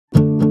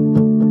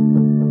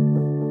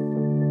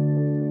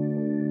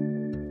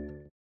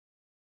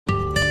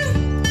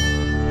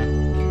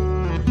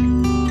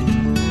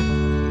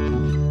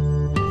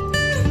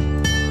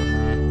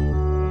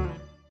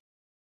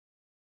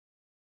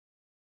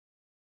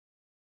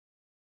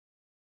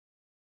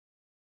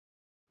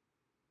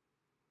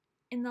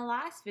In the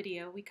last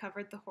video, we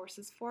covered the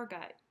horse's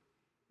foregut.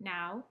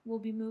 Now, we'll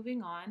be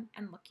moving on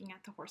and looking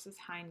at the horse's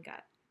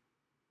hindgut.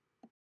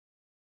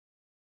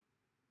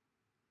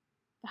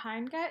 The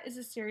hindgut is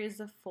a series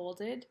of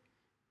folded,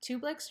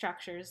 tube-like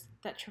structures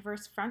that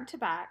traverse front to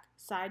back,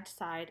 side to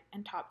side,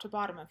 and top to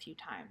bottom a few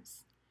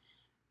times.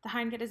 The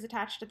hindgut is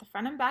attached at the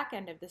front and back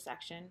end of the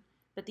section,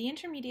 but the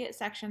intermediate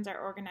sections are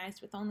organized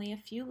with only a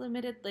few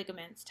limited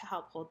ligaments to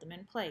help hold them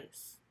in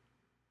place.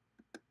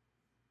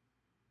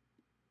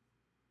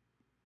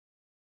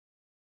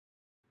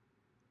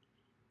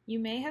 You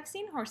may have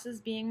seen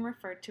horses being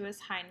referred to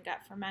as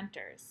hindgut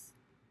fermenters.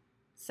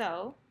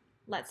 So,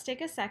 let's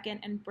take a second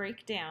and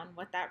break down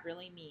what that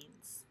really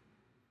means.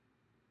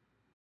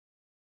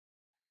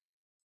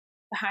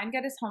 The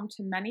hindgut is home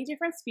to many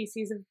different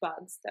species of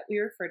bugs that we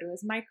refer to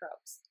as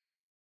microbes.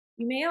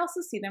 You may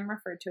also see them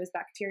referred to as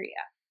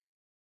bacteria.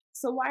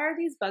 So why are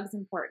these bugs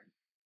important?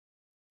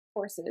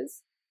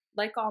 Horses,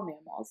 like all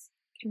mammals,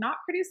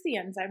 cannot produce the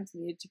enzymes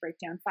needed to break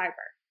down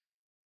fiber.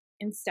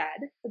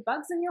 Instead, the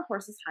bugs in your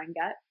horse's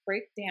hindgut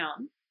break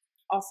down,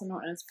 also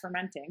known as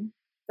fermenting,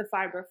 the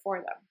fiber for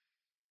them.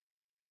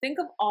 Think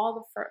of all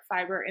the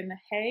fiber in the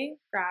hay,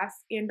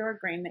 grass, and/or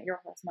grain that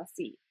your horse must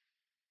eat.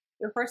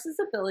 Your horse's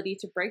ability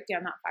to break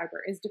down that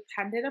fiber is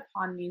dependent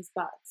upon these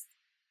bugs.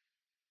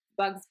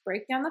 Bugs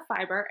break down the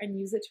fiber and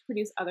use it to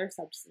produce other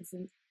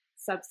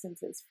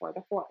substances for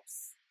the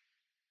horse.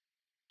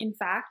 In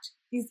fact,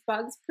 these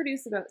bugs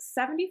produce about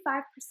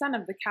 75%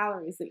 of the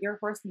calories that your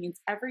horse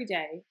needs every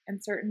day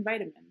and certain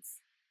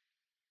vitamins.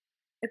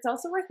 It's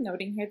also worth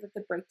noting here that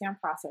the breakdown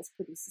process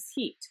produces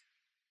heat.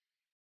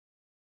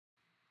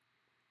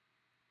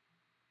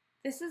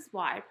 This is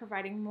why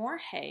providing more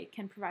hay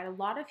can provide a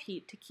lot of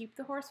heat to keep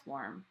the horse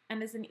warm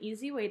and is an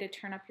easy way to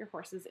turn up your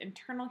horse's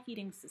internal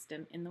heating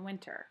system in the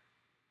winter.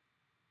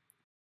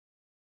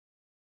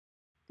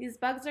 These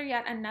bugs are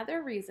yet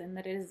another reason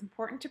that it is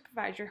important to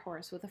provide your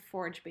horse with a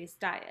forage-based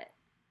diet.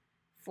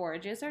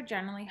 Forages are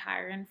generally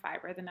higher in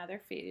fiber than other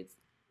foods,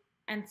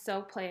 and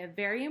so play a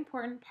very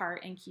important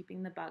part in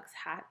keeping the bugs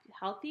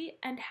healthy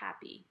and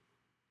happy.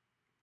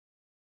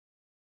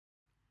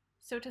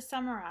 So to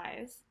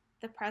summarize,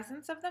 the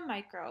presence of the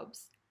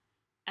microbes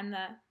and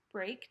the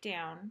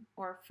breakdown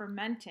or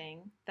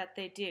fermenting that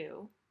they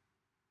do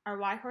are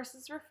why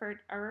horses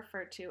are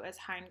referred to as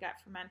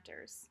hindgut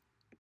fermenters.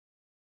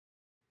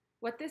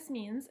 What this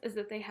means is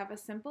that they have a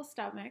simple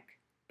stomach,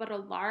 but a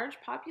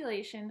large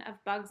population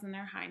of bugs in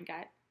their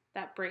hindgut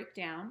that break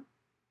down,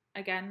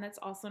 again that's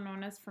also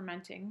known as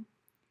fermenting,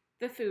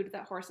 the food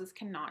that horses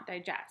cannot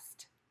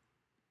digest.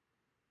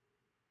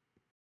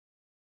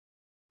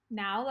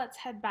 Now let's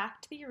head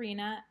back to the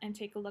arena and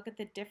take a look at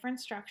the different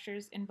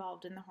structures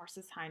involved in the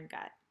horse's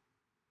hindgut.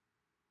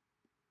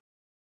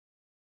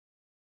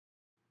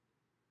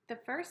 The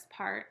first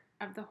part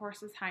of the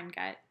horse's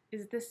hindgut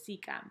is the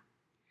cecum.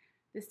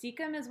 The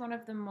cecum is one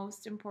of the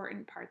most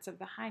important parts of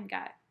the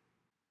hindgut.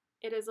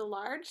 It is a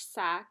large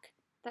sac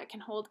that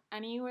can hold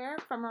anywhere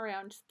from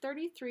around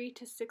 33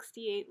 to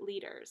 68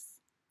 liters.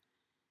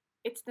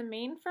 It's the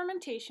main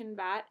fermentation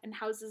vat and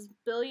houses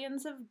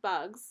billions of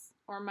bugs,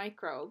 or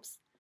microbes,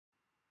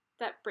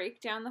 that break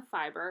down the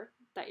fiber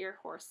that your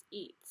horse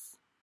eats.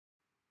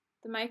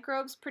 The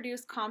microbes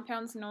produce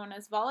compounds known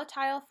as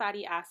volatile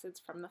fatty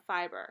acids from the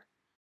fiber.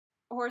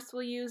 A horse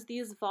will use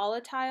these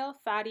volatile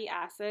fatty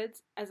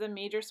acids as a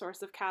major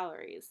source of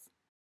calories.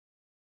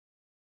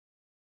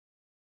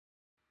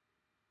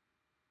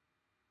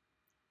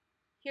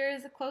 Here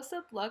is a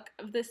close-up look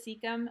of the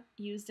cecum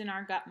used in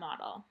our gut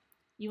model.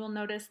 You will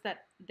notice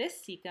that this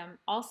cecum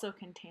also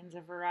contains a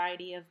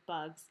variety of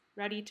bugs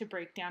ready to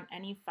break down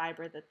any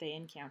fiber that they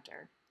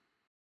encounter.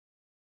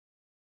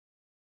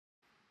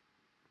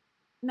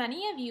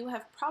 Many of you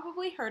have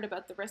probably heard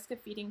about the risk of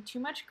feeding too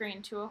much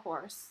grain to a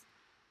horse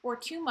or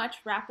too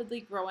much rapidly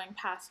growing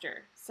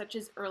pasture, such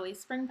as early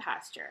spring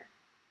pasture.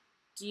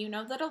 Do you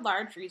know that a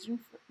large reason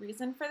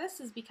for this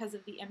is because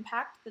of the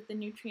impact that the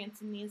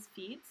nutrients in these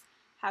feeds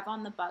have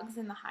on the bugs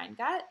in the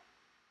hindgut?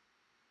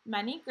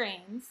 Many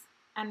grains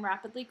and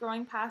rapidly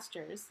growing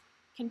pastures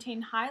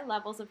contain high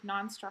levels of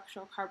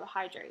non-structural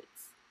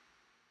carbohydrates.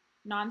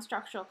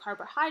 Non-structural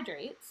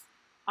carbohydrates,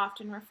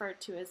 often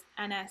referred to as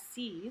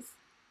NSCs,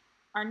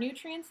 are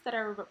nutrients that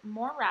are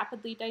more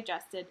rapidly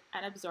digested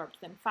and absorbed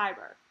than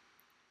fiber.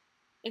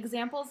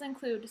 Examples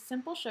include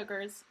simple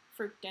sugars,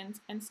 fructans,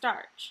 and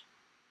starch.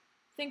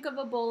 Think of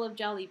a bowl of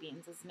jelly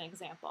beans as an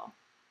example.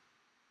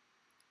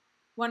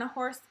 When a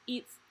horse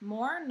eats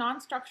more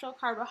non-structural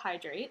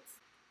carbohydrates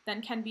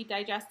than can be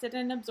digested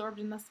and absorbed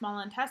in the small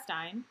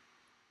intestine,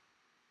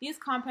 these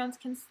compounds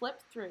can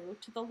slip through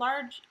to the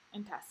large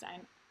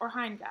intestine or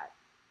hindgut.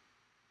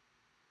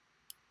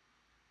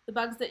 The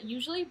bugs that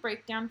usually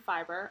break down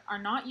fiber are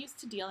not used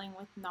to dealing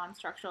with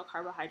non-structural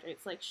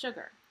carbohydrates like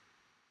sugar.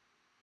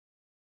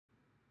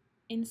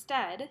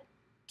 Instead,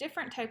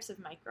 different types of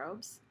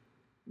microbes,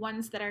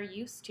 ones that are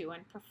used to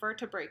and prefer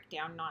to break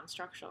down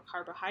non-structural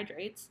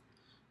carbohydrates,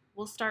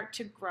 will start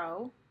to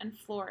grow and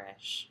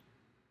flourish.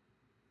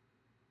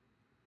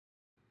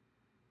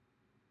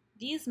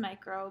 These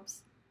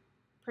microbes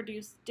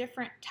produce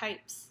different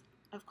types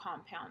of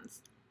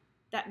compounds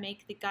that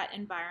make the gut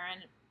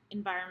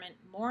environment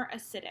more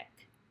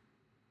acidic.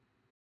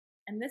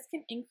 And this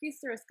can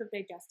increase the risk of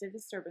digestive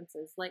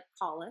disturbances like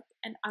colic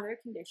and other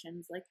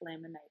conditions like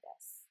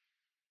laminitis.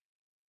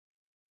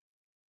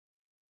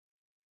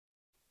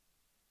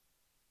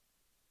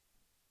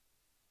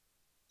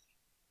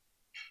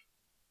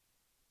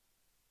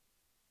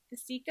 The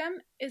cecum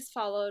is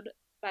followed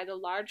by the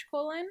large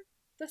colon,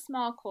 the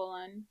small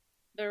colon,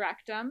 the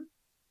rectum,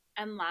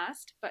 and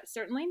last, but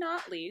certainly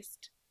not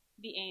least,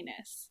 the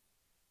anus.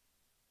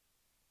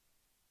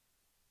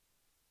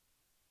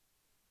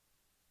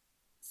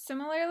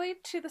 Similarly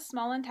to the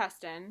small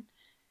intestine,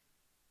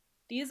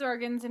 these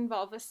organs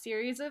involve a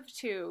series of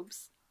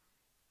tubes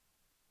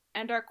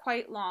and are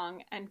quite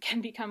long and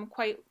can become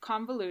quite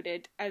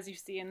convoluted, as you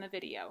see in the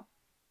video.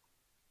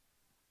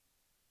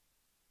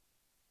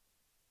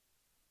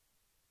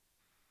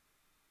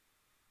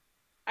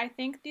 I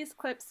think these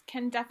clips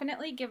can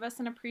definitely give us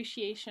an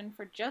appreciation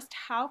for just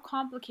how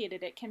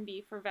complicated it can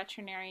be for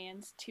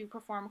veterinarians to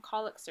perform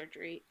colic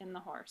surgery in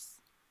the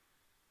horse.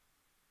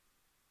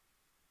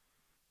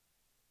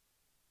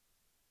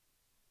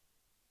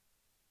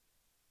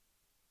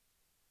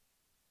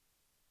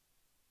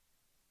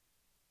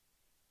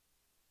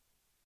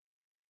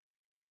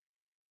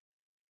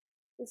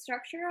 The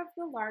structure of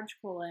the large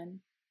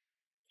colon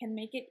can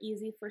make it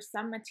easy for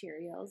some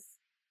materials,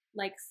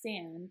 like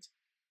sand,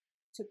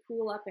 to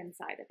pool up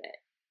inside of it.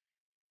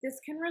 This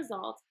can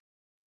result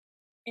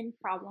in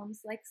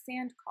problems like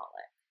sand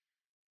colic.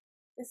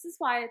 This is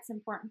why it's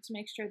important to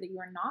make sure that you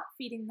are not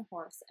feeding the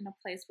horse in a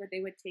place where they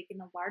would take in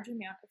a large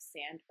amount of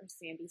sand or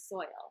sandy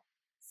soil,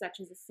 such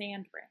as a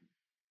sand ring.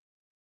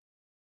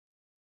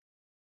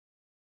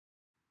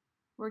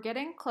 We're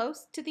getting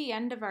close to the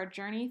end of our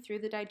journey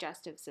through the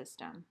digestive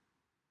system.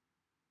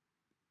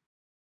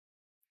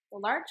 The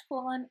large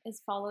colon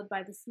is followed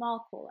by the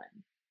small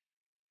colon.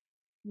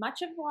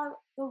 Much of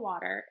the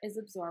water is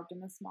absorbed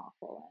in the small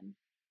colon,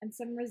 and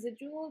some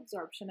residual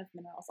absorption of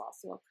minerals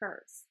also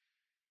occurs.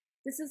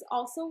 This is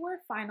also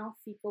where final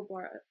fecal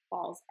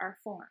balls are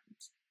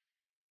formed.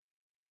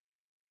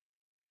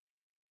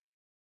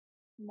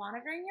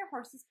 Monitoring your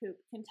horse's poop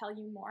can tell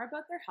you more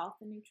about their health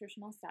and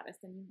nutritional status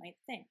than you might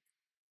think.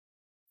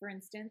 For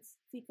instance,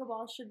 fecal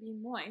balls should be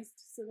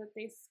moist so that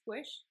they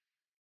squish,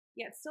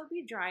 yet still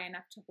be dry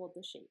enough to hold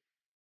the shape.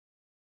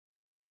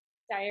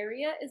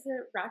 Diarrhea is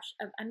a rush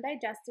of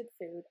undigested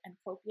food and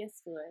copious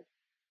fluid,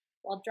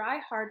 while dry,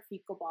 hard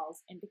fecal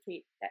balls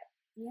indicate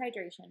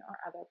dehydration or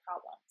other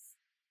problems.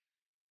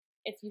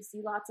 If you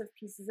see lots of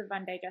pieces of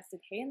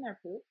undigested hay in their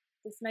poop,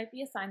 this might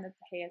be a sign that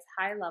the hay has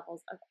high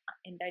levels of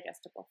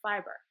indigestible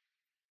fiber.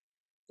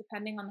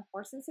 Depending on the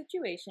horse's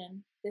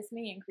situation, this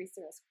may increase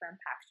the risk for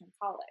impaction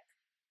colic.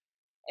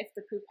 If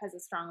the poop has a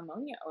strong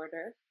ammonia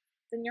odor,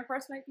 then your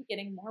horse might be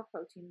getting more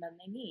protein than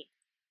they need.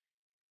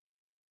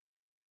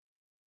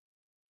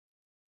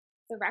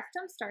 The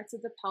rectum starts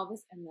at the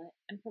pelvis inlet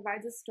and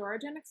provides a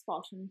storage and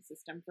expulsion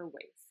system for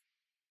waste.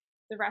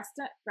 The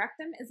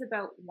rectum is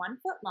about 1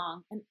 foot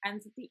long and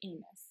ends at the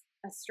anus,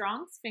 a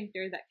strong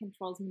sphincter that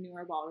controls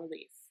manure ball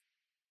release.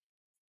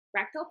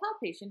 Rectal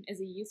palpation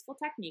is a useful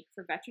technique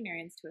for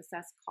veterinarians to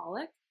assess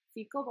colic,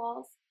 fecal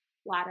balls,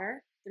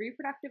 bladder, the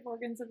reproductive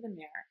organs of the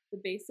mare, the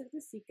base of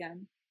the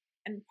cecum,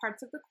 and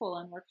parts of the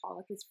colon where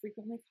colic is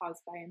frequently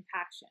caused by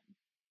impaction.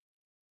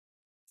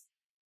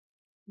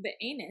 The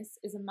anus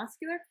is a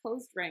muscular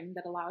closed ring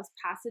that allows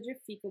passage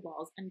of fecal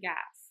balls and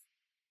gas.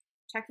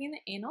 Checking the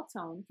anal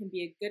tone can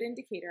be a good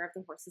indicator of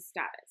the horse's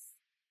status.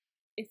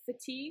 If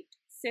fatigued,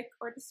 sick,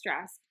 or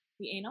distressed,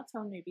 the anal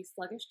tone may be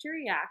sluggish to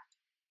react,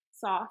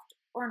 soft,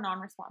 or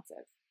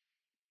non-responsive.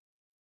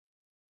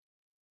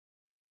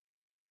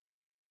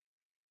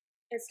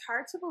 It's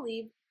hard to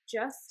believe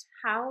just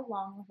how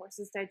long the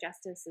horse's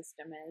digestive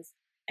system is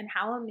and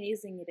how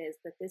amazing it is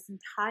that this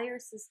entire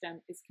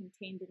system is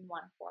contained in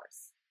one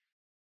horse.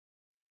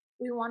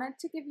 We wanted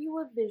to give you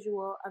a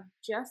visual of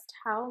just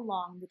how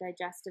long the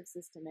digestive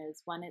system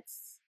is when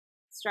it's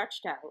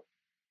stretched out.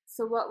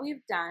 So what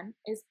we've done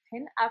is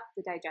pin up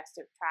the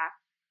digestive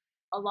tract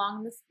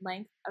along the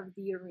length of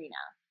the arena.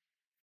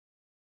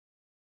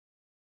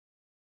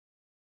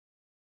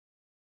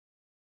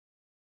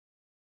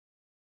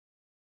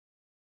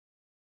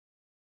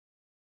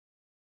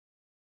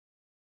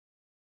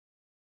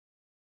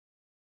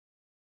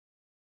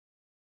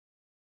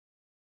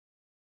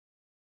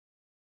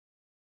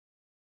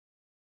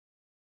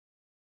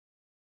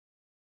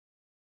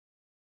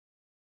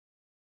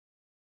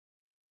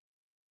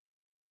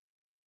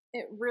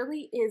 It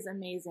really is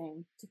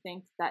amazing to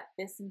think that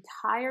this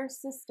entire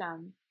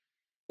system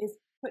is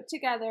put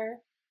together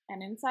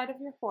and inside of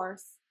your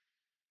horse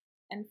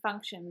and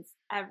functions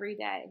every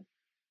day.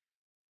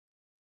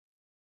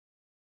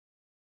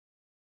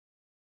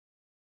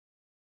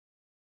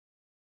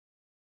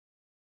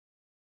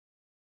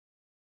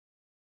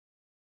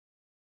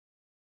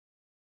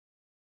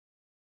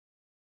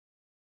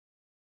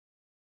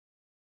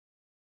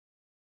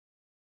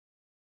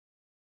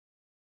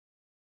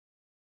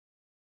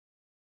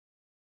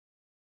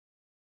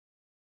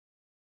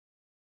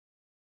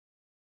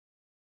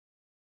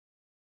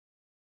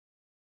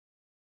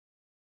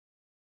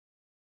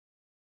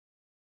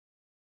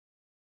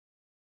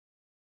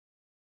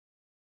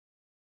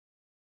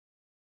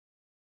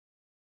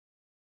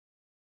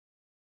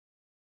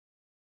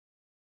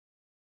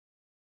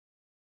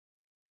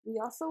 We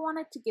also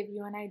wanted to give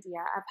you an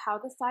idea of how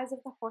the size of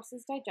the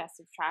horse's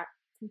digestive tract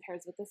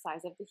compares with the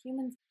size of the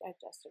human's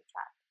digestive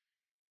tract.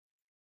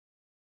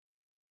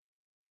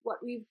 What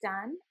we've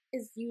done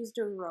is used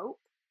a rope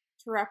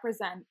to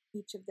represent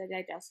each of the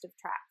digestive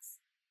tracts.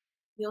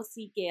 You'll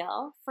see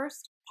Gayle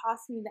first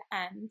toss me the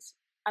end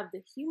of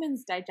the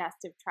human's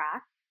digestive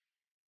tract.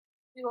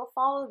 We will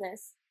follow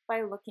this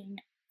by looking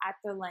at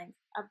the length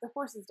of the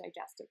horse's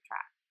digestive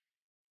tract.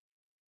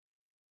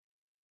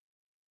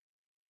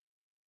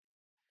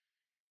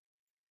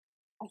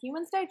 A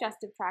human's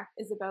digestive tract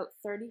is about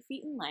 30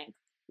 feet in length,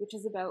 which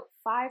is about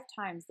 5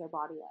 times their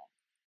body length.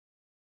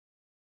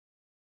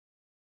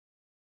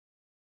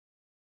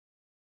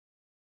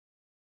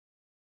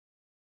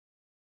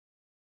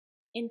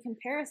 In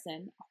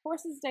comparison, a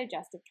horse's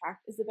digestive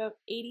tract is about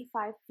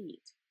 85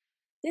 feet.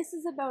 This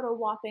is about a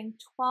whopping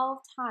 12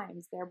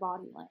 times their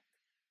body length.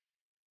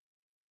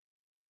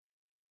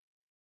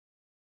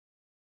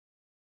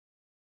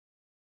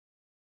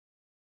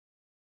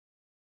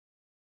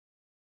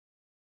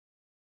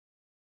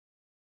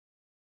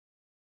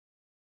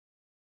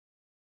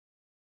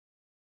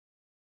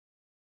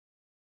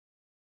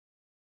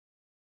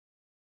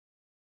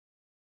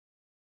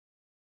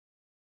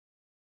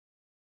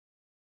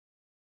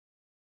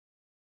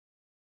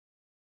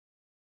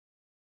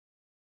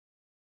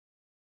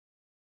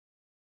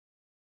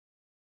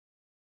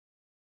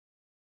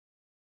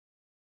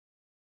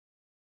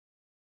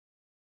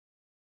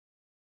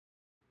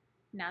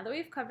 Now that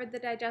we've covered the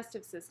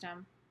digestive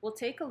system, we'll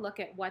take a look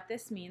at what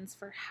this means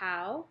for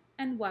how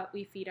and what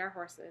we feed our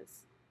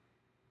horses.